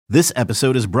This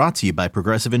episode is brought to you by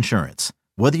Progressive Insurance.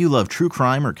 Whether you love true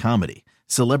crime or comedy,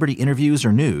 celebrity interviews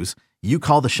or news, you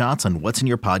call the shots on what's in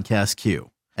your podcast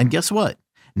queue. And guess what?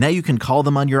 Now you can call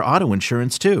them on your auto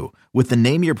insurance too with the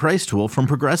Name Your Price tool from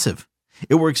Progressive.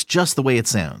 It works just the way it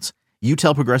sounds. You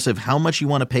tell Progressive how much you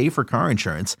want to pay for car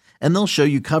insurance, and they'll show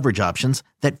you coverage options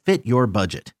that fit your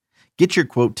budget. Get your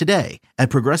quote today at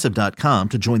Progressive.com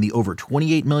to join the over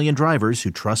 28 million drivers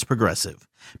who trust Progressive.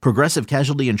 Progressive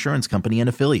Casualty Insurance Company and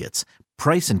Affiliates.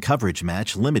 Price and coverage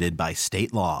match limited by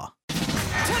state law.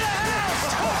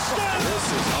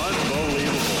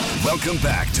 Welcome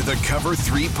back to the Cover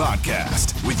 3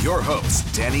 podcast with your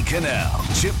hosts, Danny Cannell,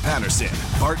 Chip Patterson,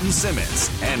 Barton Simmons,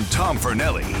 and Tom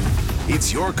Fernelli.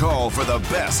 It's your call for the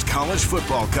best college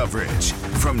football coverage,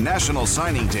 from National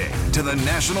Signing Day to the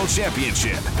National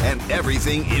Championship and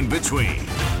everything in between.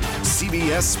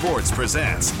 CBS Sports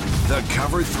presents the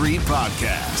Cover 3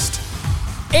 podcast.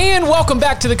 And welcome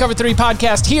back to the Cover 3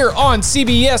 podcast here on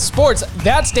CBS Sports.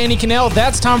 That's Danny Cannell.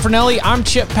 That's Tom Fernelli. I'm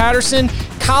Chip Patterson.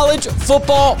 College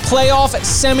football playoff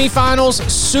semifinals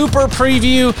super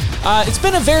preview. It's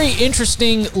been a very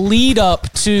interesting lead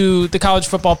up to the college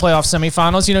football playoff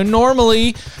semifinals. You know,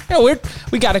 normally,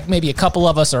 we got maybe a couple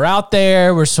of us are out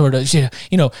there. We're sort of,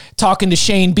 talking to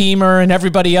Shane Beamer and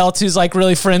everybody else who's like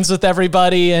really friends with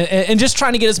everybody and just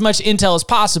trying to get as much intel as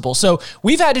possible. So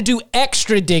we've had to do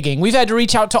extra digging. We've had to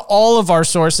reach out to all of our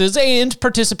sources and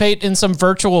participate in some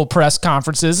virtual press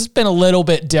conferences. It's been a little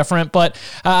bit different, but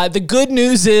the good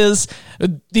news is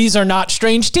these are not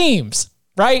strange teams,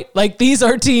 right? Like, these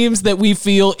are teams that we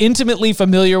feel intimately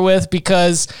familiar with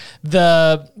because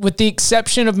with the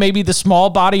exception of maybe the small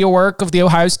body of work of the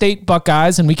Ohio State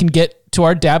Buckeyes, and we can get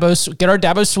our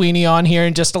Dabo Sweeney on here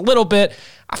in just a little bit,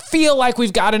 I feel like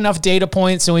we've got enough data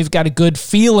points and we've got a good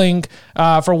feeling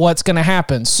for what's going to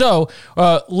happen. So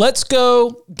let's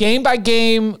go game by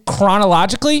game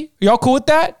chronologically. Y'all cool with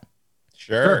that?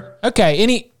 Sure. Okay.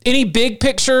 Any big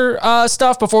picture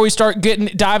stuff before we start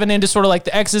diving into sort of like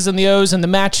the X's and the O's and the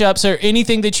matchups, or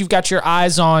anything that you've got your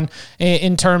eyes on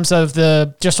in terms of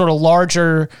the just sort of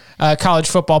larger college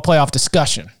football playoff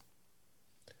discussion?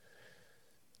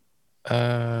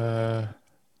 I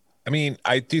mean,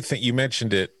 I do think you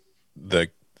mentioned it,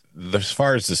 as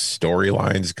far as the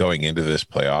storylines going into this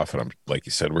playoff, and like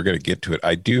you said, we're going to get to it.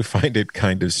 I do find it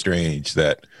kind of strange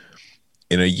that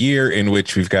in a year in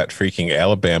which we've got freaking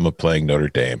Alabama playing Notre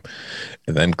Dame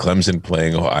and then Clemson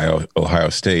playing Ohio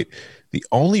State, the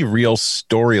only real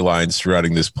storylines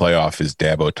surrounding this playoff is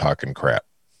Dabo talking crap.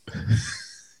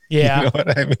 Yeah. You know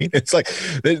what I mean? It's like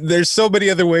there's so many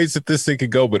other ways that this thing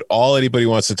could go, but all anybody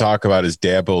wants to talk about is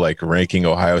Dabo like ranking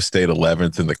Ohio State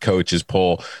 11th in the coaches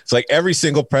poll. It's like every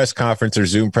single press conference or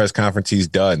Zoom press conference he's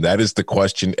done, that is the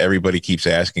question everybody keeps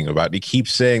asking about. And he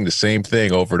keeps saying the same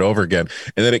thing over and over again,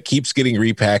 and then it keeps getting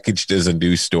repackaged as a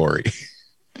new story.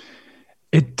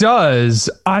 It does.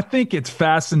 I think it's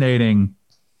fascinating,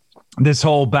 this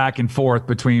whole back and forth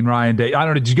between Ryan Day. I don't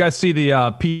know. Did you guys see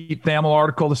the Pete Thamel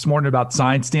article this morning about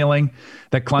sign stealing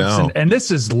that Clemson? No. And this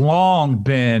has long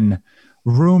been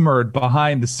rumored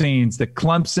behind the scenes that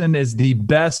Clemson is the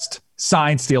best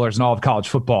sign stealers in all of college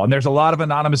football. And there's a lot of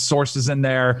anonymous sources in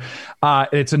there.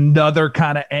 It's another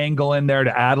kind of angle in there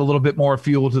to add a little bit more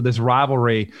fuel to this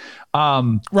rivalry.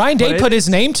 Ryan Day put his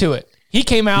name to it. He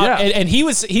came out and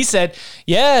he said,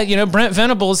 Brent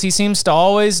Venables, he seems to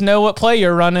always know what play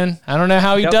you're running. I don't know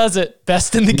how he does it.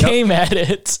 Best in the game at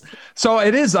it. So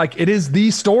it is the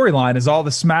storyline is all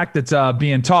the smack that's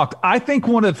being talked. I think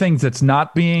one of the things that's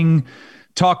not being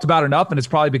talked about enough, and it's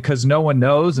probably because no one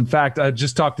knows. In fact, I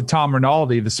just talked to Tom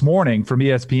Rinaldi this morning from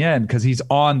ESPN because he's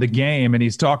on the game and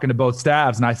he's talking to both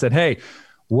staffs. And I said, hey,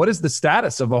 what is the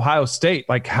status of Ohio State?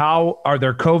 Like, how are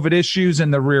there COVID issues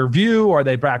in the rear view? Are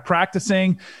they back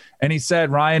practicing? And he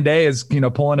said Ryan Day is,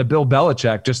 pulling a Bill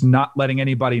Belichick, just not letting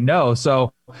anybody know.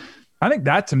 So I think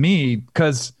that, to me,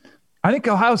 because I think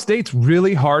Ohio State's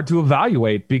really hard to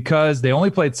evaluate because they only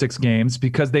played 6 games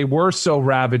because they were so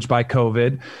ravaged by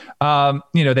COVID.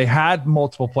 They had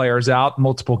multiple players out,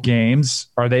 multiple games.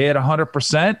 Are they at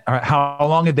 100%? How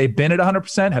long have they been at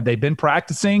 100%? Have they been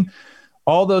practicing?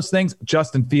 All those things,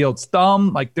 Justin Fields'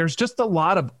 thumb, like there's just a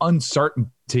lot of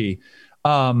uncertainty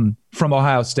from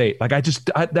Ohio State. Like I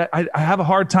have a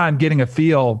hard time getting a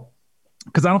feel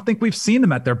because I don't think we've seen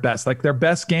them at their best. Like their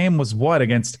best game was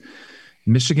against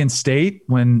Michigan State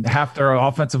when half their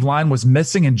offensive line was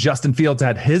missing and Justin Fields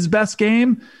had his best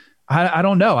game. I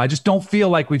don't know. I just don't feel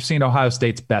like we've seen Ohio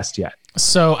State's best yet.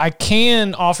 So I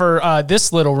can offer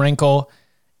this little wrinkle.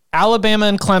 Alabama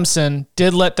and Clemson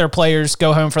did let their players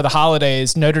go home for the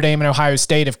holidays. Notre Dame and Ohio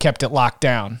State have kept it locked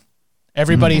down.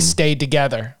 Everybody stayed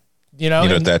together. You know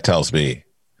what that tells me?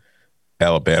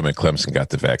 Alabama and Clemson got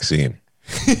the vaccine.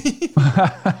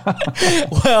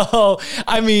 Well,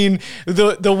 I mean,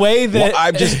 the way that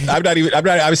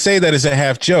I was saying that as a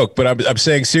half joke, but I'm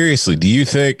saying seriously, do you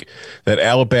think that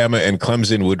Alabama and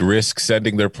Clemson would risk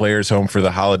sending their players home for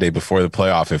the holiday before the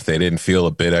playoff if they didn't feel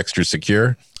a bit extra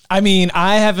secure? I mean,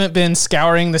 I haven't been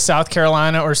scouring the South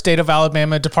Carolina or state of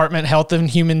Alabama Department of Health and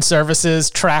Human Services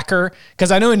tracker,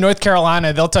 because I know in North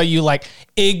Carolina, they'll tell you like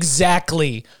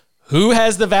exactly who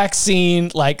has the vaccine,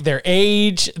 like their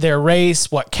age, their race,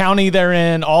 what county they're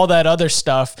in, all that other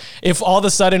stuff. If all of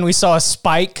a sudden we saw a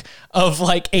spike of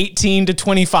like 18 to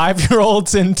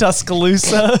 25-year-olds in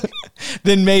Tuscaloosa,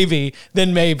 then maybe.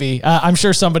 I'm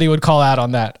sure somebody would call out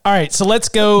on that. All right, so let's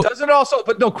go. Doesn't also,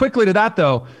 but no, quickly to that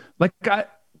though, like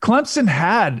Clemson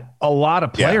had a lot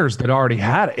of players that already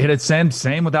had it. It's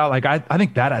same without, like, I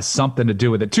think that has something to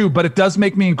do with it too, but it does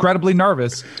make me incredibly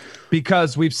nervous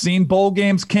because we've seen bowl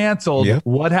games canceled. Yep.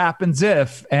 What happens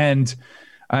if? And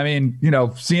I mean,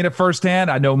 seeing it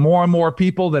firsthand, I know more and more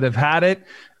people that have had it.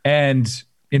 And,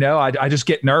 I just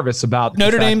get nervous about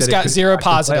Notre Dame's got 0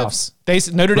 positives.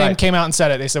 Notre Dame came out and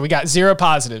said it. They said, we got 0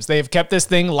 positives. They've kept this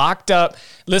thing locked up.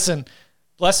 Listen,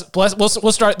 bless.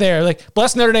 We'll start there. Like,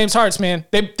 bless Notre Dame's hearts, man.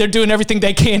 They're doing everything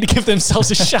they can to give themselves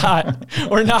a shot.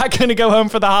 We're not going to go home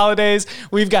for the holidays.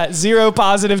 We've got 0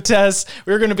 positive tests.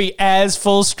 We're going to be as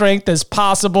full strength as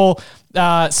possible.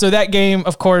 So that game,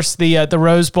 of course, the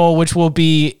Rose Bowl, which will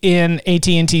be in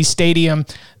AT&T Stadium.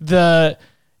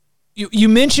 You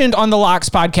mentioned on the Locks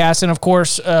podcast, and of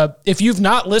course, if you've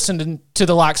not listened to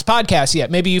the Locks podcast yet,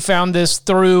 maybe you found this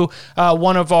through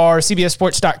one of our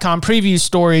CBSSports.com preview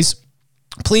stories.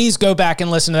 Please go back and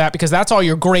listen to that because that's all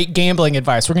your great gambling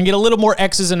advice. We're going to get a little more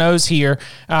X's and O's here.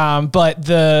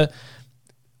 But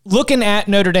looking at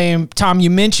Notre Dame, Tom, you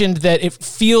mentioned that it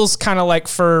feels kind of like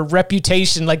for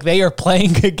reputation, like they are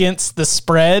playing against the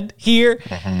spread here.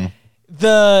 Mm-hmm.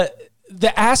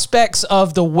 The aspects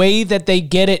of the way that they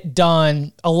get it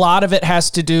done, a lot of it has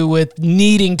to do with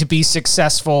needing to be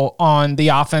successful on the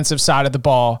offensive side of the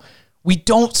ball. We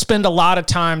don't spend a lot of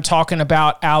time talking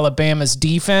about Alabama's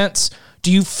defense.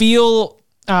 Do you feel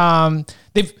Alabama's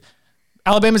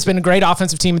been a great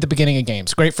offensive team at the beginning of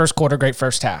games, great first quarter, great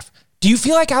first half. Do you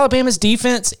feel like Alabama's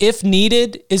defense, if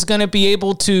needed, is going to be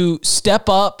able to step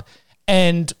up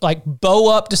and like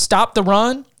bow up to stop the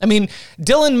run? I mean,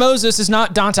 Dylan Moses is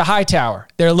not Donta Hightower.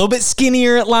 They're a little bit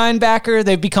skinnier at linebacker.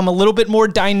 They've become a little bit more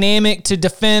dynamic to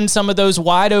defend some of those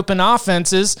wide open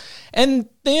offenses. And,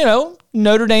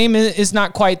 Notre Dame is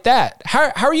not quite that.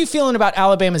 How are you feeling about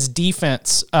Alabama's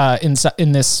defense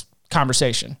in this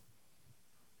conversation?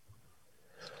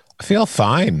 I feel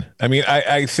fine. I mean,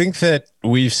 I think that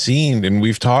we've seen and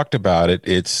we've talked about it.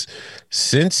 It's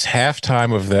since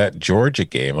halftime of that Georgia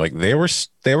game, like they were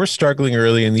struggling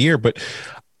early in the year, but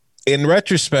in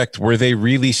retrospect, were they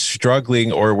really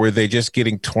struggling or were they just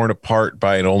getting torn apart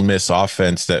by an Ole Miss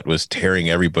offense that was tearing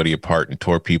everybody apart and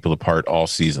tore people apart all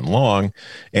season long?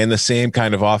 And the same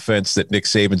kind of offense that Nick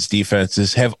Saban's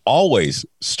defenses have always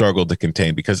struggled to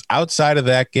contain, because outside of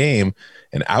that game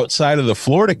and outside of the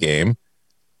Florida game,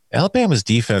 Alabama's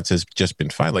defense has just been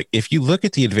fine. Like, if you look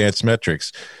at the advanced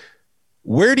metrics,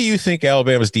 where do you think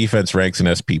Alabama's defense ranks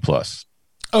in SP+?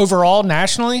 Overall,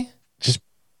 nationally? Just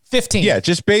 15. Yeah,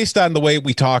 just based on the way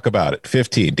we talk about it.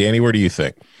 15. Danny, where do you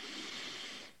think?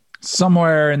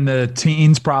 Somewhere in the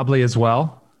teens, probably as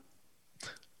well.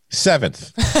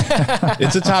 7th.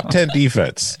 It's a top 10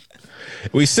 defense.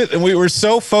 We sit and we were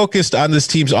so focused on this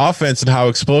team's offense and how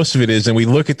explosive it is, and we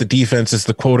look at the defense as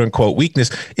the quote-unquote weakness.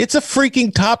 It's a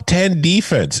freaking top 10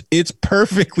 defense. It's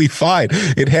perfectly fine.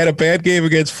 It had a bad game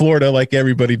against Florida like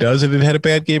everybody does, and it had a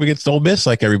bad game against Ole Miss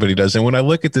like everybody does. And when I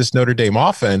look at this Notre Dame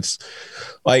offense,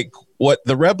 like what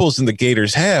the Rebels and the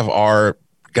Gators have are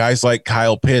guys like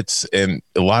Kyle Pitts and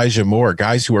Elijah Moore,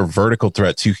 guys who are vertical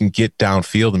threats who can get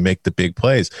downfield and make the big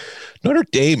plays. Notre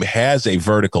Dame has a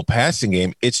vertical passing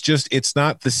game. It's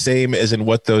not the same as in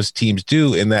what those teams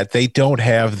do, in that they don't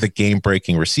have the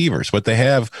game-breaking receivers. What they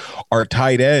have are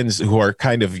tight ends who are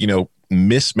kind of,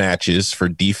 mismatches for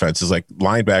defenses. Like,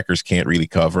 linebackers can't really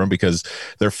cover them because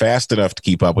they're fast enough to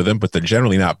keep up with them, but they're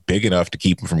generally not big enough to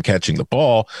keep them from catching the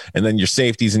ball. And then your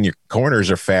safeties and your corners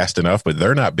are fast enough, but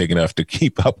they're not big enough to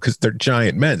keep up because they're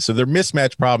giant men. So they're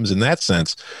mismatch problems in that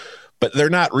sense, but they're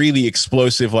not really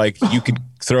explosive. Like, you could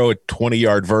throw a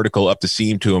 20-yard vertical up the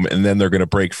seam to them, and then they're going to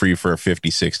break free for a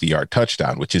 50, 60-yard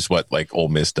touchdown, which is what like Ole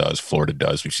Miss does, Florida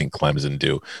does. We've seen Clemson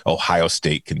do. Ohio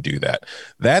State can do that.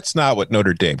 That's not what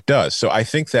Notre Dame does. So I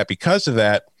think that because of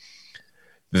that,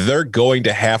 they're going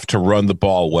to have to run the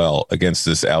ball well against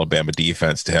this Alabama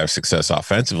defense to have success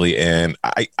offensively. And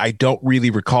I don't really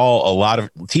recall a lot of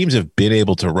teams have been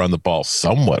able to run the ball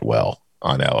somewhat well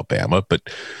on Alabama, but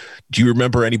do you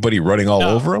remember anybody running all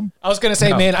over them? I was going to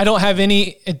say, man, I don't have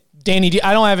any, Danny,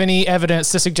 I don't have any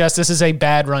evidence to suggest this is a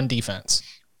bad run defense.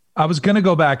 I was going to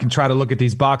go back and try to look at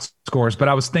these box scores, but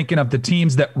I was thinking of the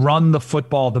teams that run the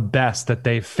football the best that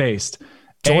they've faced.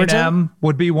 Georgia A&M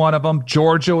would be one of them.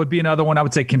 Georgia would be another one. I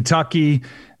would say Kentucky,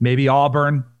 maybe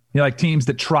Auburn, like teams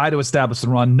that try to establish the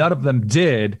run. None of them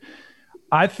did.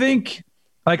 I think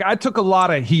I took a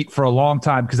lot of heat for a long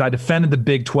time because I defended the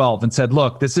Big 12 and said,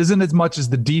 look, this isn't as much as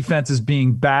the defense is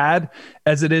being bad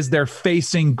as it is they're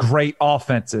facing great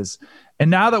offenses.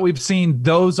 And now that we've seen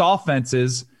those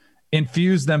offenses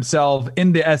infuse themselves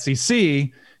in the SEC,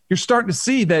 you're starting to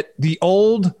see that the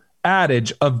old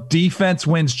adage of defense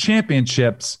wins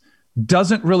championships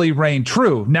doesn't really reign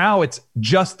true. Now it's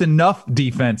just enough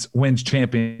defense wins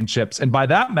championships. And by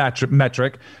that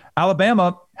metric,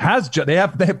 Alabama they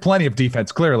have plenty of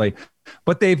defense, clearly,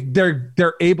 but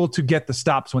they're able to get the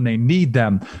stops when they need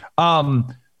them.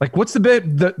 What's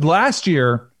the last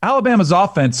year, Alabama's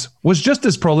offense was just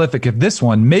as prolific as this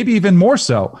one, maybe even more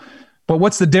so. But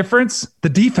what's the difference? The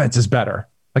defense is better.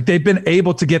 They've been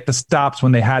able to get the stops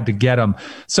when they had to get them.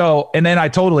 So, and then I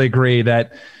totally agree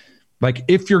that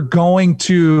if you're going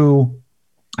to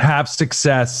have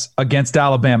success against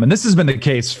Alabama, and this has been the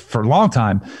case for a long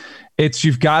time,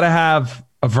 you've got to have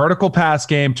a vertical pass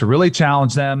game to really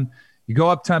challenge them. You go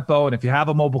up tempo, and if you have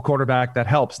a mobile quarterback, that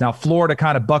helps. Now, Florida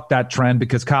kind of bucked that trend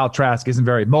because Kyle Trask isn't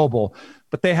very mobile,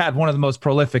 but they had one of the most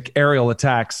prolific aerial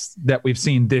attacks that we've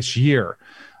seen this year.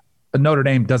 Notre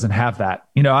Dame doesn't have that.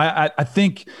 I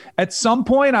think at some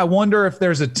point, I wonder if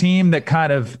there's a team that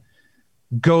kind of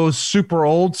goes super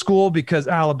old school because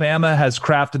Alabama has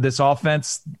crafted this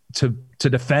offense to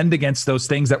defend against those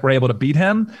things that were able to beat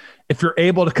him. If you're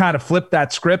able to kind of flip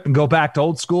that script and go back to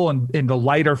old school and in the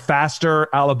lighter, faster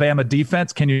Alabama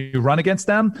defense, can you run against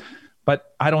them?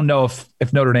 But I don't know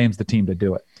if Notre Dame's the team to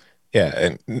do it.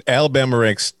 Yeah, and Alabama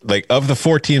ranks, of the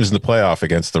 4 teams in the playoff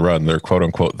against the run, they're quote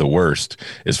unquote the worst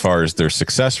as far as their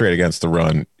success rate against the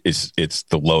run. It's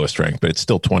the lowest ranked, but it's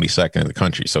still 22nd in the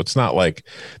country. So it's not like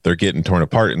they're getting torn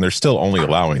apart, and they're still only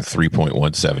allowing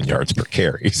 3.17 yards per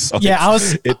carry. So yeah, I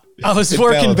was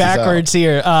working backwards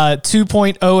here.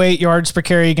 2.08 yards per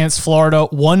carry against Florida,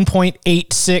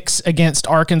 1.86 against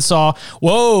Arkansas.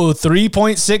 Whoa,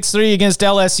 3.63 against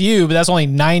LSU, but that's only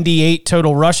 98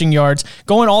 total rushing yards.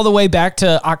 Going all the way back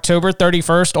to October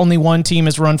 31st, only one team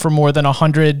has run for more than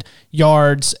 100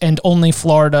 yards, and only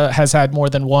Florida has had more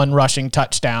than one rushing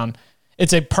touchdown.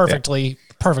 It's a perfectly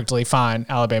fine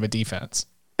Alabama defense.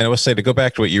 And I will say, to go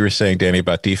back to what you were saying, Danny,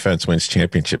 about defense wins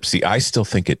championships. See, I still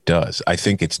think it does. I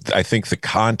think the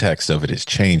context of it has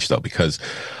changed, though, because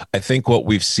I think what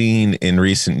we've seen in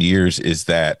recent years is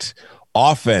that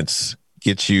offense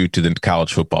gets you to the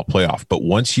college football playoff. But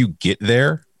once you get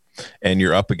there and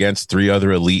you're up against 3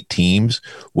 other elite teams,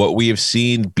 what we have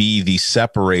seen be the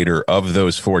separator of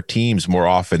those 4 teams more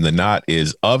often than not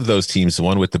is, of those teams, the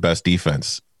one with the best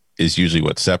defense is usually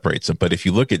what separates them. But if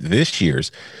you look at this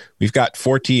year's, we've got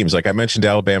 4 teams. Like I mentioned,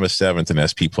 Alabama 7th in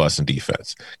SP plus in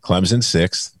defense, Clemson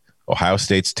 6th, Ohio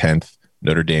State's 10th,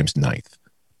 Notre Dame's 9th.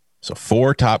 So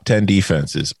 4 top 10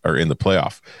 defenses are in the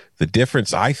playoff. The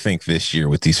difference, I think, this year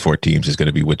with these 4 teams is going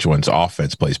to be which one's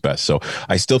offense plays best. So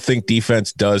I still think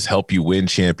defense does help you win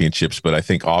championships, but I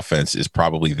think offense is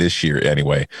probably this year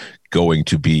anyway going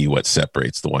to be what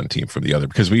separates the one team from the other,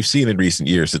 because we've seen in recent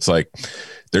years, it's like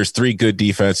there's 3 good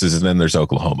defenses and then there's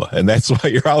Oklahoma. And that's why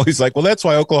you're always like, well, that's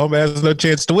why Oklahoma has no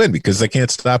chance to win, because they can't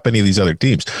stop any of these other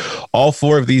teams. All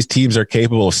 4 of these teams are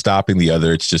capable of stopping the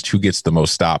other. It's just who gets the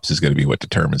most stops is going to be what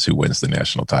determines who wins the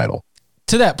national title.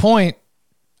 To that point,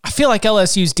 I feel like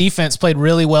LSU's defense played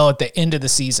really well at the end of the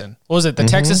season. What was it? The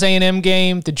Texas A&M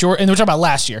game, and we're talking about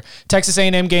last year, Texas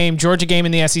A&M game, Georgia game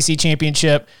in the SEC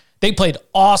championship. They played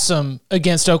awesome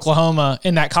against Oklahoma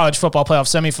in that college football playoff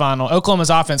semifinal. Oklahoma's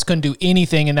offense couldn't do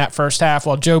anything in that first half,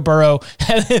 while Joe Burrow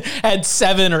had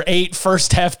 7 or 8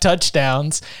 first half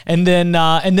touchdowns. And then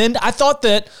I thought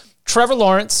that Trevor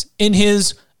Lawrence, in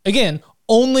his, again,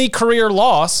 only career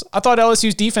loss, I thought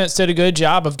LSU's defense did a good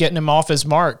job of getting him off his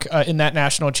mark in that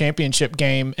national championship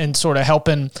game and sort of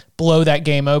helping blow that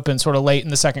game open sort of late in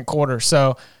the second quarter.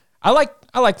 So I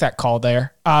like that call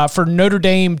there. For Notre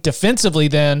Dame defensively,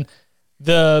 then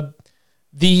the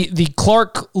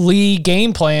Clark Lee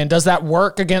game plan, does that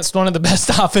work against one of the best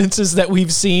offenses that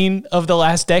we've seen of the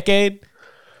last decade?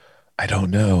 I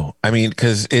don't know. I mean,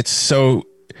 because it's so,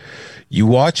 you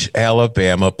watch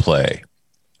Alabama play,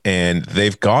 And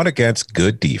they've gone against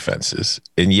good defenses.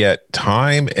 And yet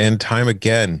time and time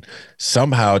again,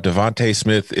 somehow Devontae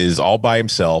Smith is all by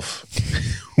himself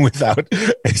without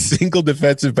a single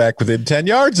defensive back within 10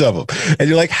 yards of him. And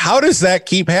you're like, how does that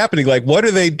keep happening? Like, what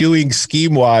are they doing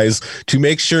scheme wise to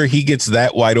make sure he gets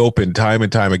that wide open time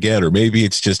and time again? Or maybe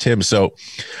it's just him. So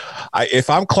if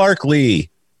I'm Clark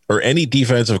Lee or any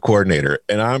defensive coordinator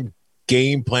and I'm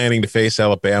game planning to face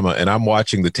Alabama and I'm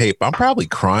watching the tape, I'm probably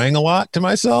crying a lot to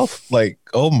myself. Like,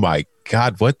 oh my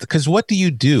God, because what do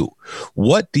you do?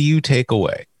 What do you take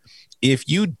away? If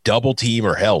you double team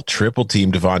or hell, triple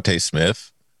team Devontae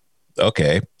Smith,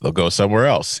 okay, they'll go somewhere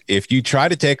else. If you try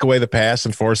to take away the pass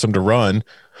and force them to run,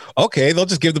 okay, they'll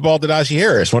just give the ball to Najee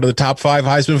Harris, one of the top 5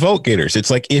 Heisman vote gators.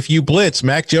 It's like if you blitz,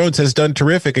 Mac Jones has done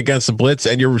terrific against the blitz,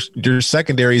 and your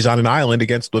secondary is on an island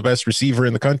against the best receiver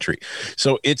in the country.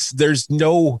 So there's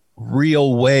no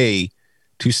real way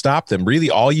to stop them. Really,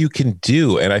 all you can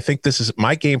do, and I think this is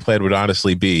my game plan would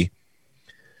honestly be,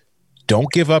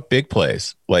 don't give up big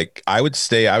plays. Like I would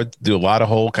do a lot of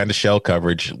whole kind of shell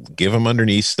coverage, give them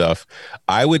underneath stuff.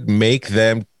 I would make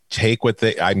them take what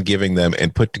I'm giving them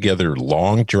and put together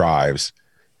long drives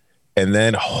and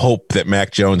then hope that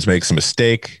Mac Jones makes a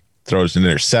mistake, throws an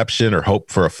interception, or hope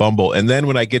for a fumble. And then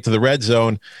when I get to the red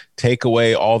zone, take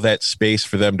away all that space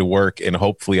for them to work, and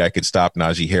hopefully I could stop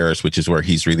Najee Harris, which is where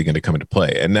he's really going to come into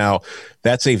play. And now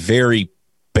that's a very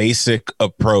basic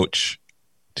approach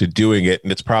to doing it,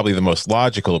 and it's probably the most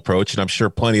logical approach, and I'm sure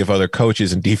plenty of other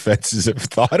coaches and defenses have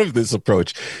thought of this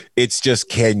approach. It's just,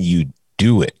 can you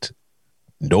do it?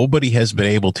 Nobody has been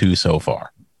able to so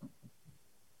far.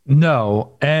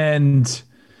 No. And,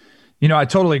 I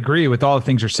totally agree with all the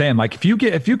things you're saying. Like if you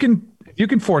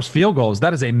can force field goals,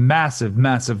 that is a massive,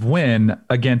 massive win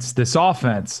against this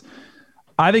offense.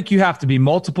 I think you have to be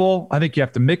multiple. I think you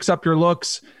have to mix up your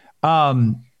looks.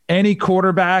 Any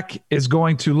quarterback is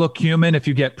going to look human if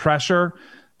you get pressure.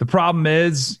 The problem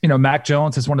is, Mac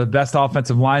Jones has one of the best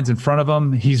offensive lines in front of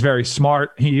him. He's very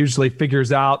smart. He usually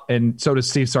figures out, and so does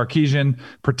Steve Sarkisian,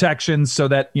 protections so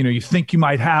that, you think you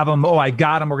might have him. Oh, I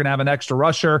got him. We're going to have an extra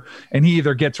rusher. And he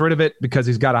either gets rid of it because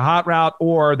he's got a hot route,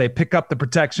 or they pick up the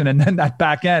protection. And then that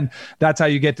back end, that's how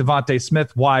you get Devontae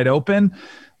Smith wide open.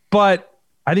 But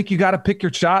I think you got to pick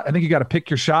your shot. I think you got to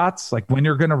pick your shots, like when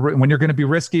you're going to be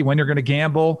risky, when you're going to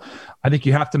gamble. I think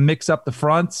you have to mix up the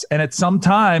fronts. And at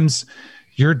sometimes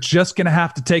you're just going to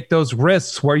have to take those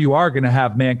risks where you are going to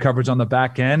have man coverage on the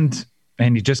back end.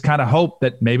 And you just kind of hope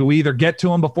that maybe we either get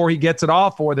to him before he gets it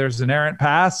off, or there's an errant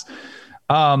pass.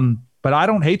 But I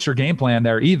don't hate your game plan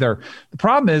there either. The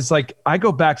problem is, like, I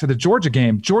go back to the Georgia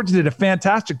game. Georgia did a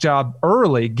fantastic job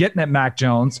early getting at Mac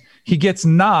Jones. He gets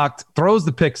knocked, throws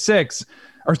the pick six,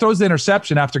 or throws the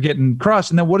interception after getting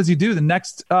crushed. And then what does he do? The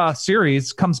next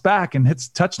series comes back and hits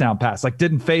a touchdown pass. Like,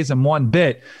 didn't phase him one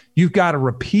bit. You've got to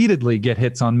repeatedly get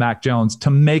hits on Mac Jones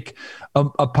to make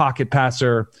a pocket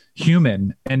passer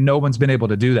human, and no one's been able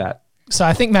to do that. So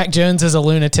I think Mac Jones is a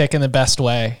lunatic in the best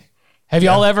way. Have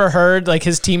y'all ever heard like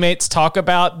his teammates talk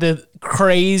about the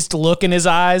crazed look in his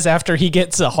eyes after he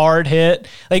gets a hard hit?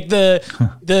 Like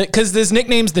because his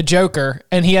nickname's the Joker,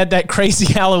 and he had that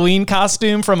crazy Halloween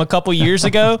costume from a couple years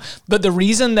ago. But the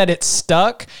reason that it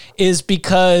stuck is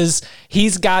because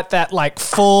he's got that like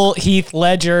full Heath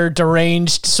Ledger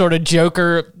deranged sort of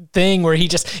Joker thing where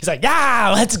he's like,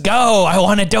 yeah, let's go. I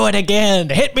want to do it again.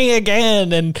 Hit me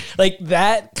again. And like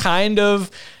that kind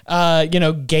of,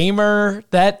 gamer,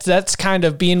 that's kind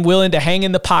of being willing to hang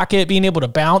in the pocket, being able to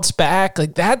bounce back.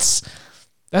 Like that's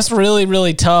really,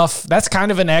 really tough. That's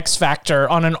kind of an X factor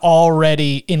on an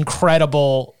already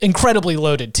incredibly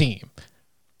loaded team.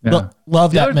 Yeah.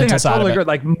 Love that mental side totally of it. agree.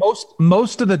 Like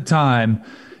most of the time,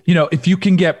 if you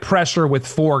can get pressure with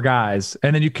four guys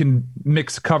and then you can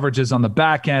mix coverages on the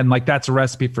back end, like that's a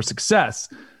recipe for success.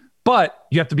 But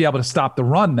you have to be able to stop the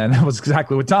run then. That was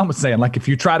exactly what Tom was saying. Like if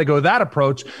you try to go that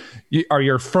approach, are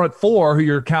your front four who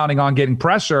you're counting on getting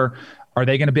pressure, are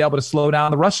they going to be able to slow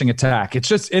down the rushing attack?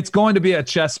 It's going to be a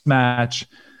chess match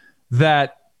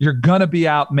that you're going to be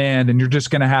outmanned, and you're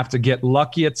just going to have to get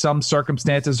lucky at some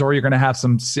circumstances, or you're going to have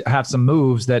some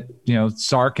moves that,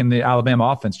 Sark and the Alabama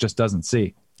offense just doesn't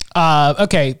see.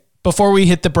 Okay. Before we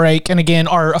hit the break, and again,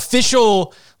 our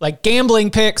official like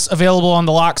gambling picks available on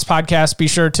the Locks podcast. Be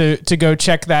sure to go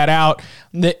check that out.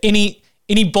 Any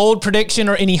bold prediction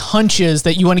or any hunches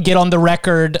that you want to get on the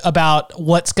record about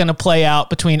what's going to play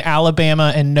out between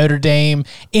Alabama and Notre Dame?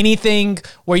 Anything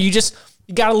where you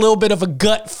got a little bit of a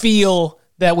gut feel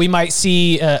that we might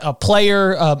see a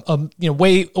player,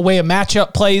 way a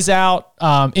matchup plays out?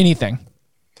 Anything?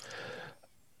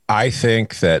 I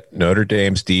think that Notre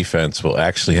Dame's defense will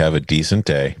actually have a decent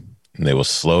day. and they will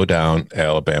slow down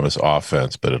Alabama's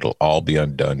offense, but it'll all be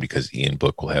undone because Ian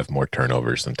Book will have more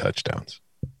turnovers than touchdowns.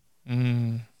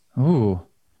 Ooh.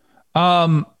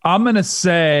 I'm going to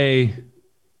say,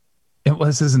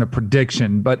 this isn't a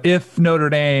prediction, but if Notre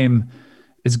Dame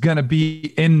is going to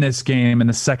be in this game in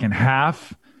the second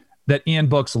half, that Ian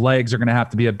Book's legs are going to have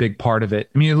to be a big part of it.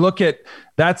 I mean, you look at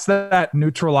that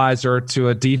neutralizer to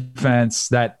a defense,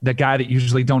 that the guy that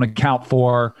usually don't account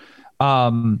for.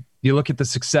 You look at the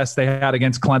success they had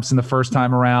against Clemson the first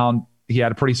time around. He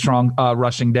had a pretty strong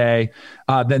rushing day.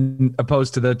 Then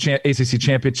opposed to the ACC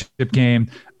championship game,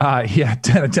 he had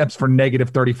 10 attempts for negative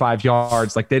 35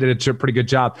 yards. Like, they did a pretty good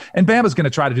job. And Bama's going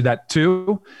to try to do that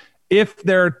too if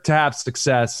they're to have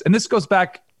success. And this goes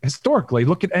back historically.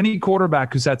 Look at any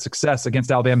quarterback who's had success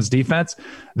against Alabama's defense.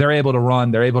 They're able to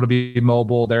run. They're able to be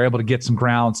mobile. They're able to get some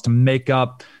grounds to make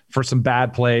up for some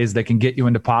bad plays. They can get you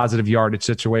into positive yardage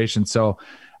situations. So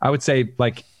I would say,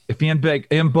 like, if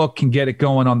Ian Book can get it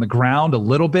going on the ground a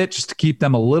little bit, just to keep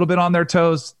them a little bit on their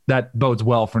toes, that bodes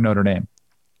well for Notre Dame.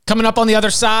 Coming up on the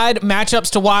other side, matchups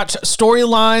to watch,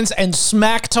 storylines, and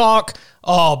smack talk.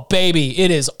 Oh, baby, it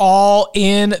is all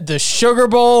in the Sugar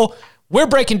Bowl. We're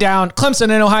breaking down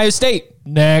Clemson and Ohio State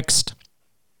next.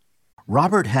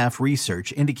 Robert Half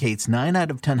research indicates 9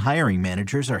 out of 10 hiring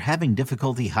managers are having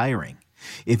difficulty hiring.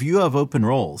 If you have open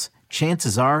roles,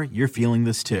 chances are you're feeling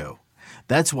this too.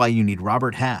 That's why you need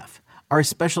Robert Half. Our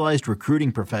specialized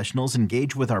recruiting professionals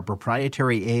engage with our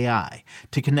proprietary AI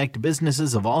to connect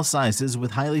businesses of all sizes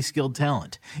with highly skilled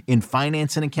talent in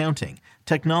finance and accounting,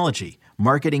 technology,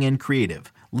 marketing and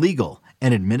creative, legal,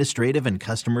 and administrative and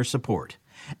customer support.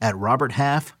 At Robert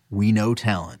Half, we know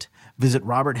talent. Visit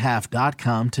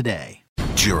roberthalf.com today.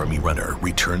 Jeremy Renner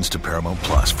returns to Paramount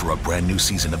Plus for a brand new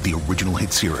season of the original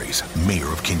hit series, Mayor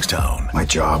of Kingstown. My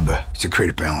job is to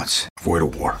create a balance, avoid a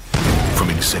war. From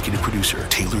executive producer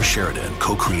Taylor Sheridan,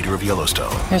 co-creator of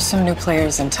Yellowstone. There's some new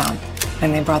players in town,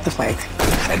 and they brought the plague.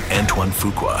 And Antoine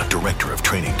Fuqua, director of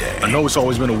Training Day. I know it's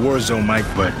always been a war zone, Mike,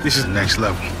 but this is next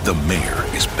level. The Mayor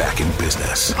is back in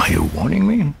business. Are you warning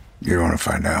me? You're going to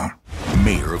find out.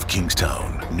 Mayor of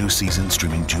Kingstown. New season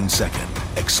streaming June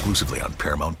 2nd, exclusively on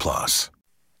Paramount Plus.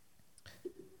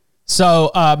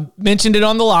 So, mentioned it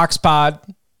on the Locks pod.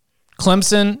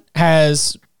 Clemson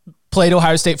has played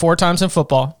Ohio State 4 times in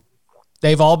football.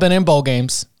 They've all been in bowl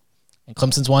games, and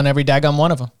Clemson's won every daggone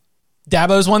one of them.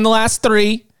 Dabo's won the last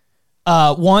 3,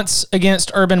 once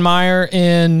against Urban Meyer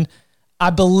in, I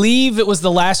believe it was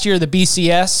the last year of the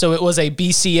BCS, so it was a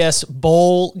BCS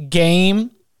bowl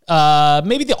game,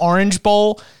 maybe the Orange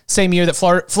Bowl, same year that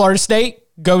Florida State,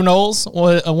 go Noles,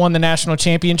 won the national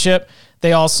championship.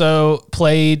 They also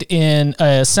played in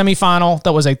a semifinal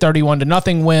that was a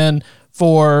 31-0 win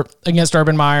against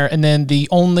Urban Meyer, and then the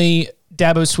only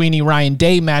Dabo Swinney, Ryan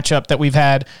Day matchup that we've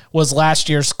had was last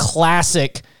year's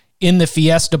classic in the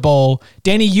Fiesta Bowl.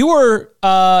 Danny, you were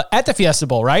at the Fiesta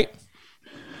Bowl, right?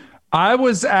 I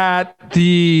was at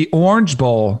the Orange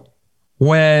Bowl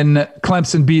when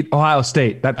Clemson beat Ohio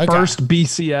State, that first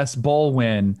BCS bowl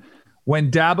win.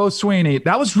 When Dabo Swinney,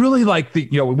 that was really like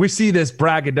we see this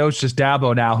braggadocious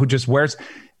Dabo now who just wears.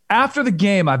 After the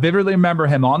game, I vividly remember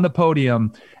him on the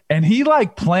podium, and he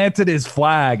like planted his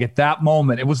flag at that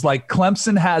moment. It was like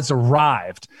Clemson has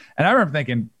arrived. And I remember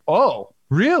thinking, oh,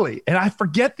 really? And I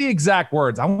forget the exact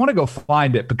words. I want to go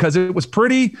find it because it was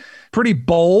pretty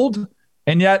bold.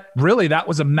 And yet, really, that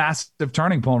was a massive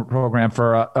turning point for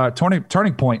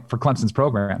Clemson's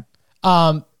program.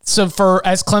 Clemson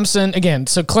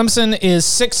is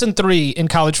 6-3 in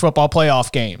college football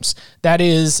playoff games. That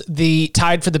is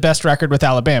tied for the best record with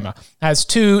Alabama. Has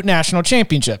 2 national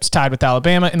championships, tied with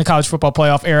Alabama in the college football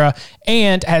playoff era,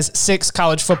 and has 6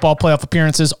 college football playoff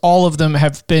appearances. All of them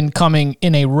have been coming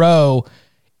in a row.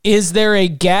 Is there a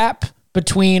gap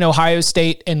between Ohio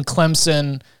State and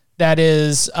Clemson that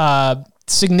is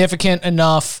significant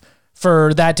enough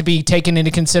for that to be taken into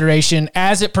consideration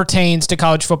as it pertains to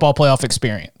college football playoff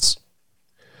experience?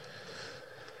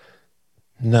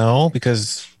 No,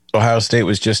 because Ohio State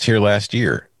was just here last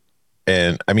year.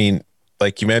 And I mean,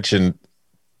 like you mentioned,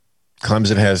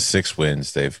 Clemson has 6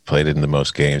 wins. They've played in the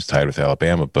most games, tied with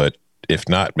Alabama. But if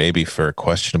not, maybe for a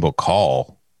questionable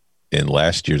call in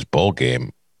last year's bowl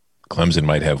game, Clemson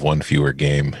might have 1 fewer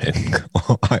game and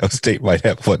Ohio State might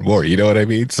have 1 more. You know what I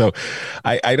mean? So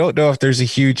I don't know if there's a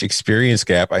huge experience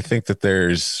gap. I think that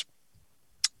there's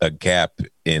a gap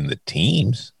in the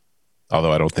teams.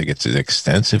 although I don't think it's an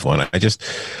extensive one. I don't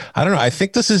know. I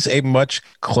think this is a much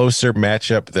closer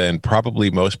matchup than probably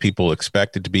most people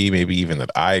expected to be, maybe even that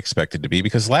I expected to be,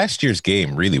 because last year's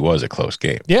game really was a close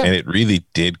game. Yeah. And it really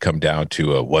did come down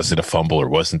to was it a fumble or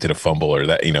wasn't it a fumble, or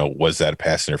that, was that a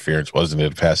pass interference? Wasn't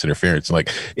it a pass interference? And like,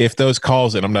 if those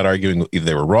calls, and I'm not arguing if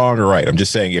they were wrong or right, I'm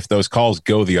just saying if those calls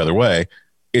go the other way,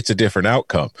 it's a different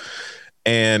outcome.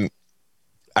 And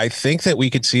I think that we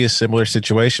could see a similar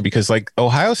situation because, like,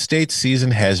 Ohio State's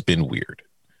season has been weird.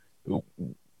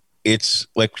 It's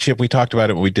like, Chip, we talked about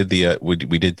it when we did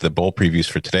the bowl previews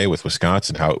for today with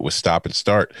Wisconsin, how it was stop and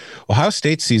start. Ohio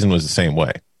State's season was the same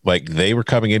way. Like, they were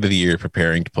coming into the year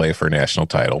preparing to play for a national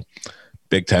title.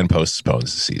 Big Ten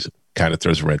postpones the season, kind of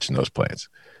throws a wrench in those plans.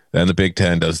 Then the Big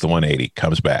Ten does the 180,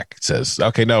 comes back, says,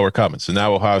 okay, no, we're coming. So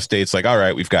now Ohio State's like, all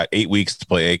right, we've got 8 weeks to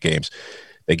play 8 games.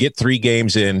 They get 3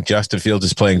 games in. Justin Fields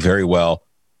is playing very well.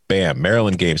 Bam,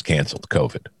 Maryland game's canceled,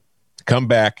 COVID. Come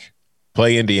back,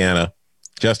 play Indiana.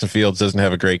 Justin Fields doesn't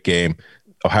have a great game.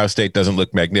 Ohio State doesn't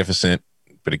look magnificent,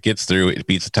 but it gets through. It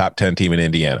beats the top 10 team in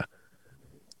Indiana.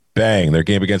 Bang, their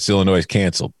game against Illinois is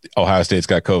canceled. Ohio State's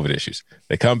got COVID issues.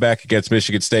 They come back against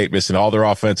Michigan State, missing all their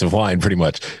offensive line pretty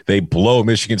much. They blow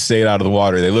Michigan State out of the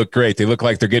water. They look great. They look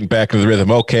like they're getting back into the rhythm.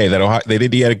 Okay, that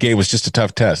Indiana game was just a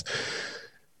tough test.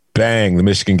 Bang, the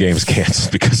Michigan game is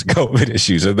canceled because of COVID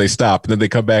issues, and they stop. And then they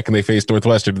come back and they face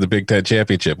Northwestern in the Big Ten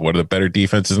championship, one of the better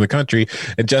defenses in the country,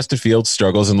 and Justin Fields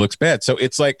struggles and looks bad. So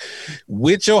it's like,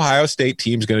 which Ohio State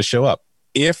team is going to show up?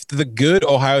 If the good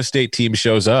Ohio State team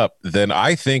shows up, then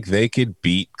I think they could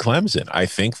beat Clemson. I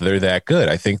think they're that good.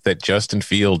 I think that Justin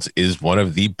Fields is one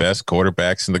of the best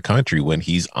quarterbacks in the country when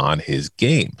he's on his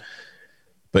game.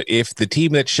 But if the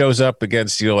team that shows up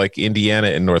against, like Indiana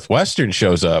and Northwestern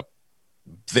shows up,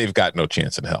 they've got no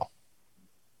chance in hell.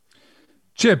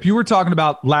 Chip, you were talking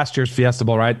about last year's Fiesta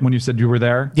Bowl, right? When you said you were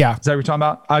there? Yeah. Is that what you're talking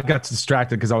about? I got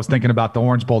distracted because I was thinking about the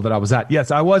Orange Bowl that I was at. Yes,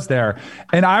 I was there.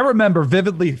 And I remember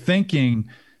vividly thinking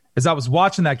as I was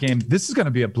watching that game, this is going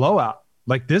to be a blowout.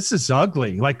 Like, this is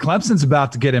ugly. Like, Clemson's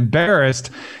about to get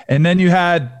embarrassed. And then you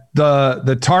had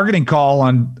the targeting call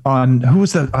on who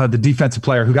was the defensive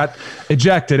player who got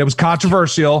ejected. It was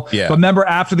controversial. Yeah. But remember,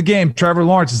 after the game, Trevor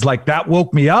Lawrence is like, that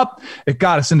woke me up. It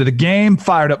got us into the game,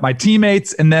 fired up my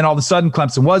teammates. And then all of a sudden,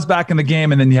 Clemson was back in the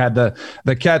game. And then you had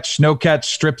the catch, no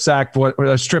catch, strip sack,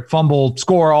 strip fumble,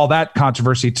 score, all that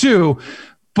controversy too.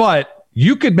 But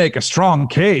you could make a strong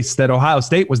case that Ohio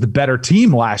State was the better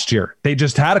team last year. They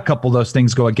just had a couple of those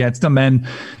things go against them, and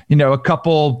a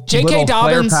couple. J.K.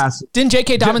 Dobbins didn't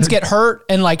J.K. Dobbins get hurt,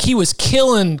 and like he was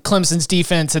killing Clemson's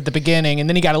defense at the beginning, and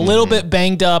then he got a little bit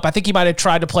banged up. I think he might have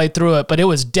tried to play through it, but it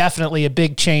was definitely a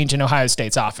big change in Ohio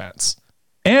State's offense.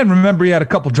 And remember, he had a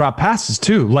couple drop passes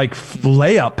too, like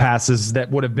layup passes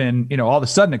that would have been, all of a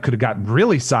sudden it could have gotten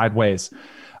really sideways.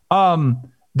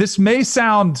 This may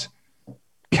sound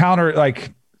counter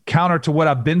to what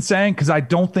I've been saying, because I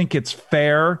don't think it's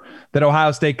fair that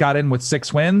Ohio State got in with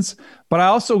 6 wins. But I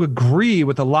also agree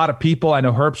with a lot of people. I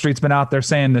know Herb Street's been out there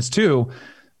saying this too,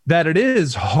 that it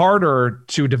is harder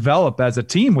to develop as a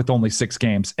team with only 6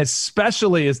 games,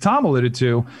 especially, as Tom alluded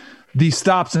to, the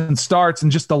stops and starts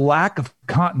and just the lack of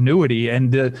continuity.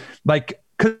 And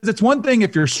because it's one thing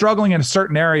if you're struggling in a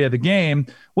certain area of the game,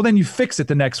 well, then you fix it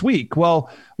the next week. Well,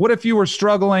 what if you were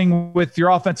struggling with your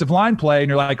offensive line play and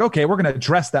you're like, okay, we're going to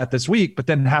address that this week, but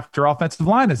then half your offensive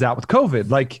line is out with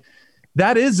COVID? Like,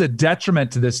 that is a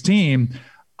detriment to this team.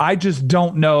 I just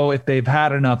don't know if they've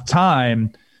had enough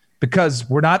time, because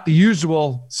we're not the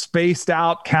usual spaced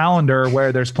out calendar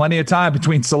where there's plenty of time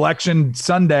between selection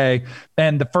Sunday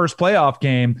and the first playoff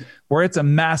game, where it's a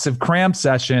massive cram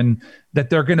session that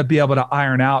they're going to be able to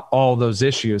iron out all those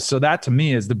issues. So that to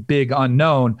me is the big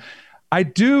unknown.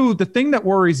 The thing that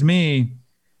worries me,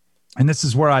 and this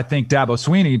is where I think Dabo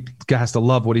Swinney has to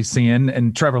love what he's seeing,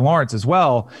 and Trevor Lawrence as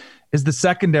well, is the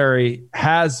secondary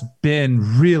has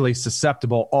been really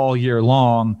susceptible all year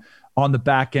long on the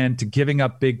back end to giving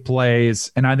up big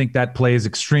plays. And I think that plays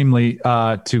extremely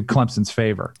to Clemson's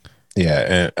favor. Yeah.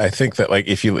 And I think that, like,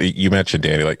 if you mentioned,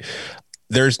 Danny, like,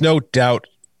 there's no doubt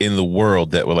in the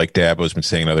world that what, like, Dabo's been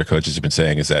saying and other coaches have been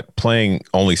saying, is that playing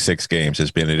only 6 games has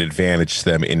been an advantage to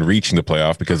them in reaching the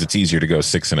playoff, because it's easier to go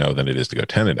 6-0 than it is to go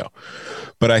 10-0.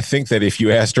 But I think that if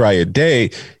you asked Ryan Day,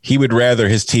 he would rather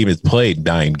his team had played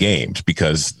 9 games,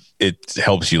 because it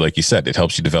helps you, like you said, it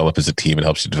helps you develop as a team. It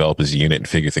helps you develop as a unit and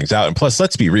figure things out. And plus,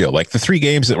 let's be real, like the 3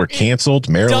 games that were canceled,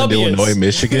 Maryland, Illinois,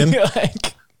 Michigan,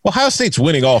 Ohio State's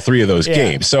winning all 3 of those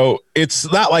games. So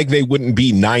it's not like they wouldn't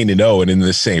be 9-0 and in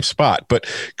the same spot. But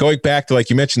going back to,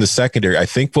 like you mentioned, the secondary, I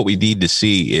think what we need to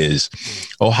see is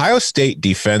Ohio State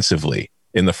defensively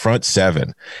in the front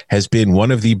seven has been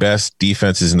one of the best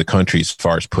defenses in the country as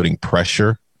far as putting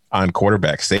pressure on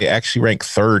quarterbacks. They actually rank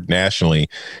third nationally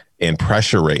in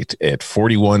pressure rate at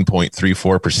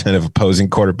 41.34% of opposing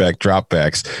quarterback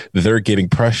dropbacks. They're getting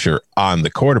pressure on the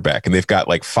quarterback. And they've got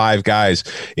like 5 guys,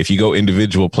 if you go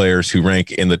individual players, who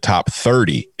rank in the top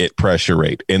 30 at pressure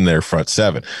rate in their front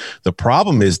seven. The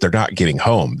problem is they're not getting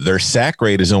home. Their sack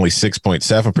rate is only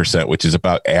 6.7%, which is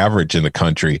about average in the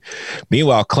country.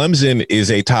 Meanwhile, Clemson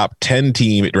is a top 10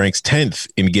 team. It ranks 10th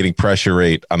in getting pressure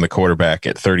rate on the quarterback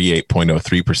at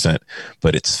 38.03%,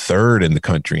 but it's third in the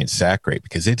country in sack rate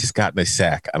because it has gotten a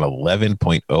sack on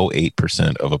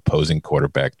 11.08% of opposing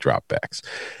quarterback dropbacks.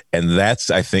 And that's,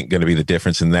 I think, going to be the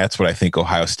difference. And that's what I think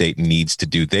Ohio State needs to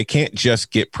do. They can't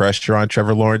just get pressure on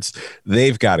Trevor Lawrence.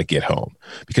 They've got to get home,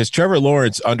 because Trevor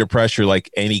Lawrence under pressure, like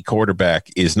any quarterback,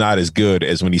 is not as good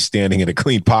as when he's standing in a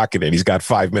clean pocket and he's got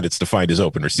 5 minutes to find his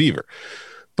open receiver.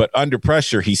 But under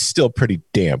pressure, he's still pretty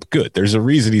damn good. There's a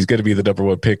reason he's going to be the number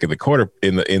 1 pick in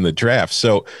the draft.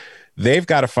 So they've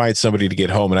got to find somebody to get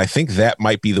home. And I think that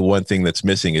might be the one thing that's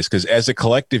missing, is because as a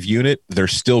collective unit, they're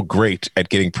still great at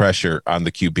getting pressure on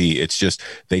the QB. It's just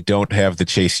they don't have the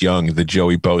Chase Young, the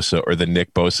Joey Bosa, or the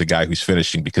Nick Bosa guy who's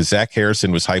finishing, because Zach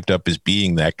Harrison was hyped up as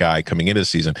being that guy coming into the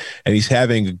season, and he's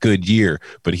having a good year,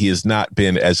 but he has not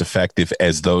been as effective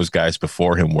as those guys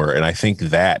before him were. And I think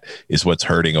that is what's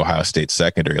hurting Ohio State's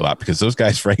secondary a lot, because those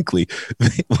guys, frankly,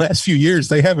 the last few years,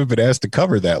 they haven't been asked to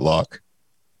cover that long.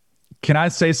 Can I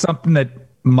say something that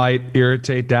might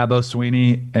irritate Dabo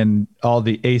Swinney and all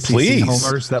the ACC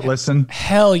homers that listen?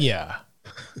 Hell yeah.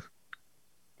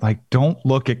 Like, don't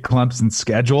look at Clemson's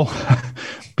schedule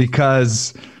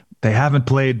because they haven't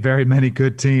played very many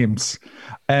good teams.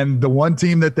 And the one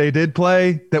team that they did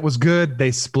play that was good,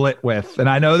 they split with. And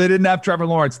I know they didn't have Trevor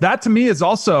Lawrence. That to me is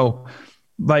also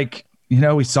like,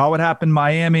 we saw what happened in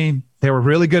Miami. They were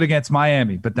really good against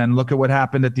Miami, but then look at what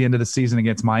happened at the end of the season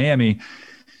against Miami.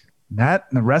 That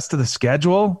and the rest of the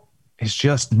schedule is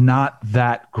just not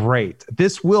that great.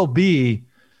 This will be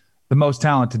the most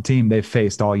talented team they've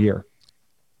faced all year.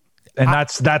 And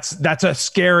that's a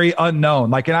scary unknown.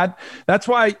 Like, and that's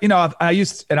why,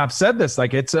 I've said this,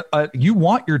 like, it's you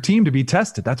want your team to be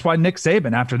tested. That's why Nick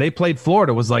Saban, after they played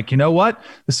Florida, was like, you know what?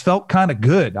 This felt kind of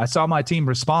good. I saw my team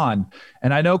respond.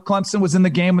 And I know Clemson was in the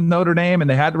game with Notre Dame and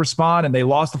they had to respond, and they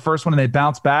lost the first one and they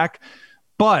bounced back,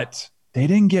 but they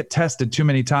didn't get tested too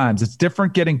many times. It's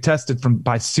different getting tested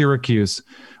by Syracuse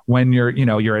when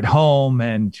you're at home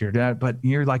and but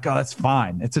you're like, oh, that's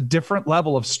fine. It's a different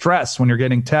level of stress when you're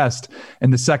getting tested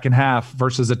in the second half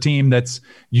versus a team that's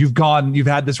you've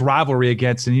had this rivalry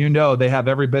against, and they have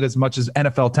every bit as much as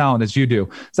NFL talent as you do.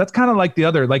 So that's kind of like the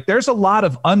other, like, there's a lot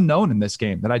of unknown in this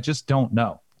game that I just don't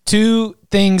know. 2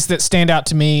 things that stand out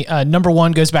to me. Number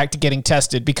 1 goes back to getting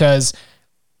tested, because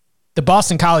the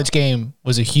Boston College game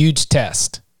was a huge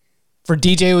test for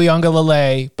DJ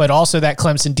Uyunglele, but also that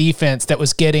Clemson defense that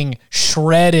was getting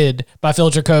shredded by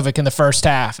Phil Dracovic in the first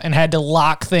half and had to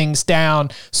lock things down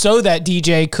so that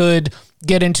DJ could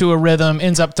get into a rhythm,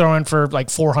 ends up throwing for like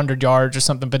 400 yards or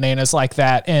something bananas like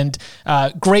that. And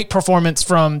great performance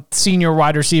from senior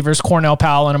wide receivers Cornell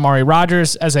Powell and Amari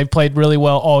Rodgers, as they've played really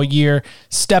well all year,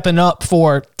 stepping up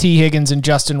for T. Higgins and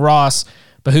Justin Ross.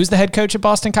 But who's the head coach at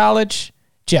Boston College?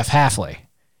 Jeff Hafley.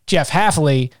 Jeff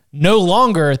Hafley, no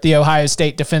longer the Ohio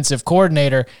State defensive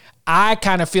coordinator. I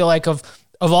kind of feel like of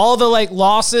all the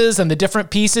losses and the different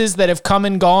pieces that have come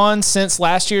and gone since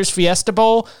last year's Fiesta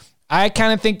Bowl, I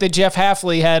kind of think that Jeff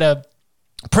Hafley had a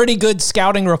pretty good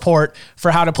scouting report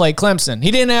for how to play Clemson.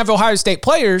 He didn't have Ohio State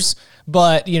players,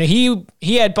 but he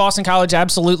had Boston College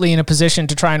absolutely in a position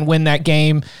to try and win that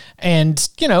game. And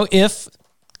if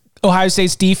Ohio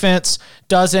State's defense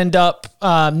does end up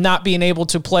not being able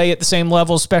to play at the same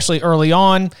level, especially early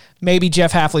on, maybe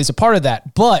Jeff Hafley's a part of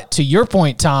that. But to your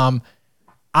point, Tom,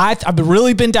 I've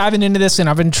really been diving into this, and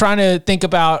I've been trying to think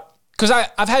about, because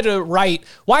I've had to write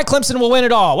why Clemson will win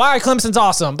it all, why Clemson's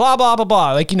awesome, blah, blah, blah,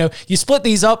 blah. Like, you split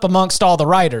these up amongst all the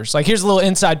writers. Like, here's a little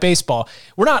inside baseball.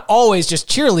 We're not always just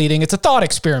cheerleading. It's a thought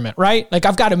experiment, right? Like,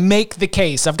 I've got to make the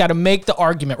case. I've got to make the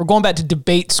argument. We're going back to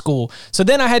debate school. So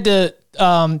then I had to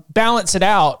balance it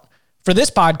out for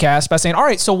this podcast by saying, all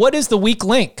right, so what is the weak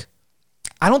link?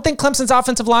 I don't think Clemson's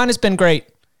offensive line has been great.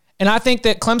 And I think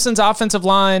that Clemson's offensive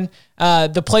line,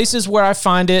 the places where I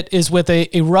find it is with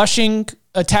a rushing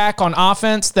attack on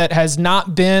offense that has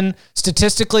not been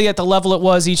statistically at the level it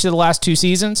was each of the last 2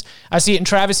 seasons. I see it in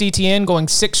Travis Etienne going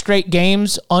 6 straight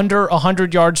games under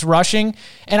 100 yards rushing.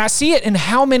 And I see it in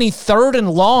how many 3rd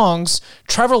and longs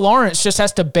Trevor Lawrence just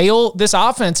has to bail this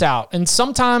offense out. And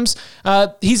sometimes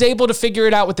he's able to figure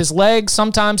it out with his legs.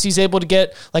 Sometimes he's able to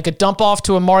get like a dump off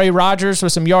to Amari Rodgers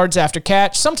with some yards after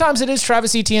catch. Sometimes it is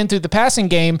Travis Etienne through the passing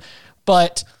game.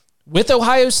 But with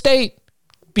Ohio State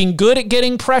being good at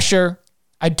getting pressure,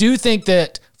 I do think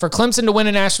that for Clemson to win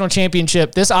a national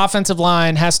championship, this offensive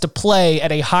line has to play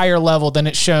at a higher level than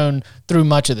it's shown through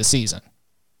much of the season.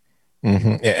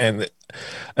 Mm-hmm. And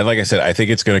like I said, I think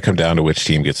it's going to come down to which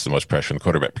team gets the most pressure on the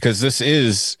quarterback, because this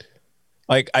is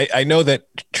like, I know that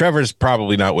Trevor's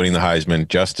probably not winning the Heisman.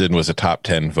 Justin was a top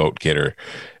 10 vote getter,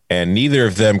 and neither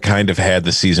of them kind of had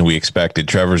the season we expected.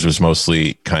 Trevor's was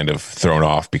mostly kind of thrown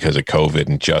off because of COVID,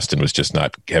 and Justin was just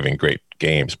not having great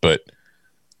games. But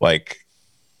like,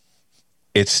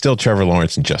 it's still Trevor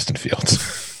Lawrence and Justin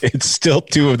Fields. It's still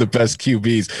 2 of the best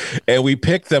QBs. And we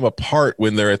pick them apart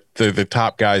when they're at the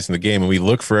top guys in the game, and we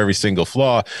look for every single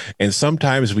flaw. And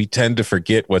sometimes we tend to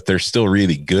forget what they're still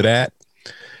really good at.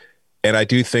 And I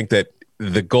do think that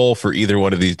the goal for either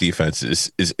one of these defenses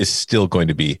is still going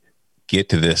to be get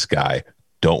to this guy.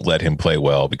 Don't let him play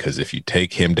well, because if you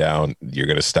take him down, you're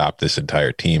going to stop this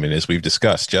entire team. And as we've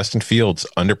discussed, Justin Fields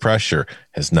under pressure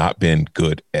has not been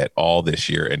good at all this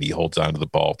year, and he holds onto the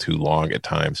ball too long at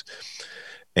times.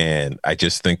 And I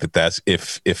just think that that's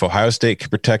if Ohio State can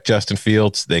protect Justin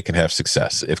Fields, they can have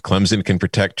success. If Clemson can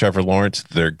protect Trevor Lawrence,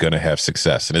 they're going to have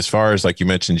success. And as far as, like you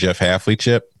mentioned, Jeff Hafley,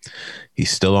 Chip,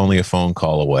 he's still only a phone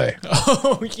call away.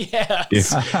 Oh, yeah.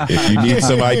 If you need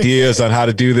some ideas on how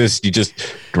to do this, you just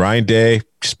grind day,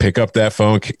 just pick up that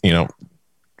phone. You know,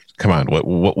 come on.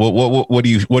 What do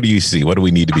you see? What do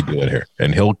we need to be doing here?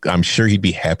 And I'm sure he'd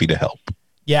be happy to help.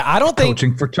 Yeah, I don't think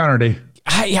coaching fraternity.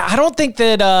 I don't think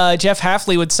that Jeff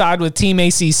Hafley would side with Team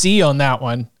ACC on that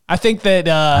one. I think that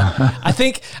I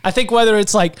think whether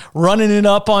it's like running it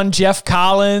up on Jeff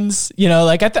Collins, you know,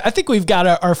 like I think we've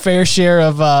got our fair share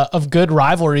of good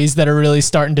rivalries that are really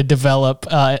starting to develop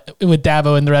with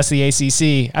Dabo and the rest of the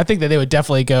ACC. I think that they would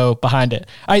definitely go behind it.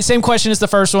 All right, same question as the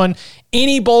first one.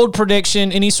 Any bold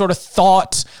prediction? Any sort of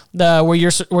thought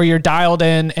where you're dialed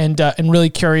in and really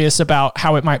curious about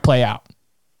how it might play out?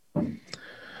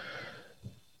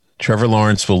 Trevor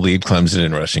Lawrence will lead Clemson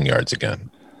in rushing yards again.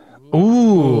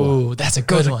 Ooh, that's a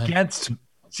good one.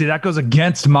 That goes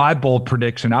against my bold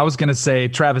prediction. I was going to say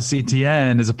Travis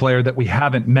Etienne is a player that we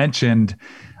haven't mentioned.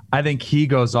 I think he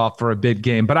goes off for a big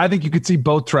game, but I think you could see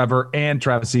both Trevor and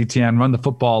Travis Etienne run the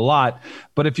football a lot.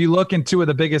 But if you look in 2 of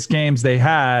the biggest games they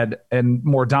had and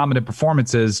more dominant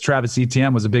performances, Travis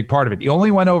Etienne was a big part of it. He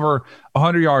only went over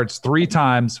 100 yards 3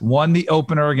 times, won the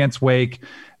opener against Wake.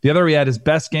 The other, he had his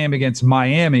best game against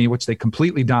Miami, which they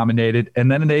completely dominated.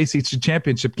 And then in the ACC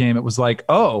championship game, it was like,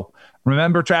 oh,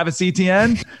 remember Travis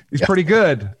Etienne? He's pretty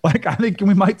good. Like, I think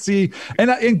we might see,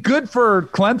 and good for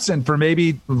Clemson for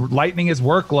maybe lightening his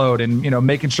workload and, you know,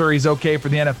 making sure he's okay for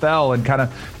the NFL and kind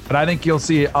of. But I think you'll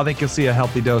see a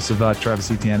healthy dose of Travis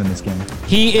Etienne in this game.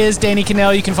 He is Danny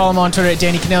Cannell. You can follow him on Twitter at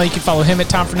Danny Cannell. You can follow him at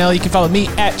Tom Fernelli. You can follow me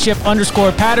at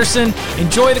Chip_Patterson.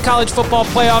 Enjoy the college football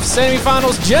playoff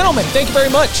semifinals. Gentlemen, thank you very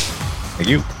much. Thank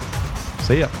you.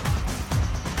 See ya.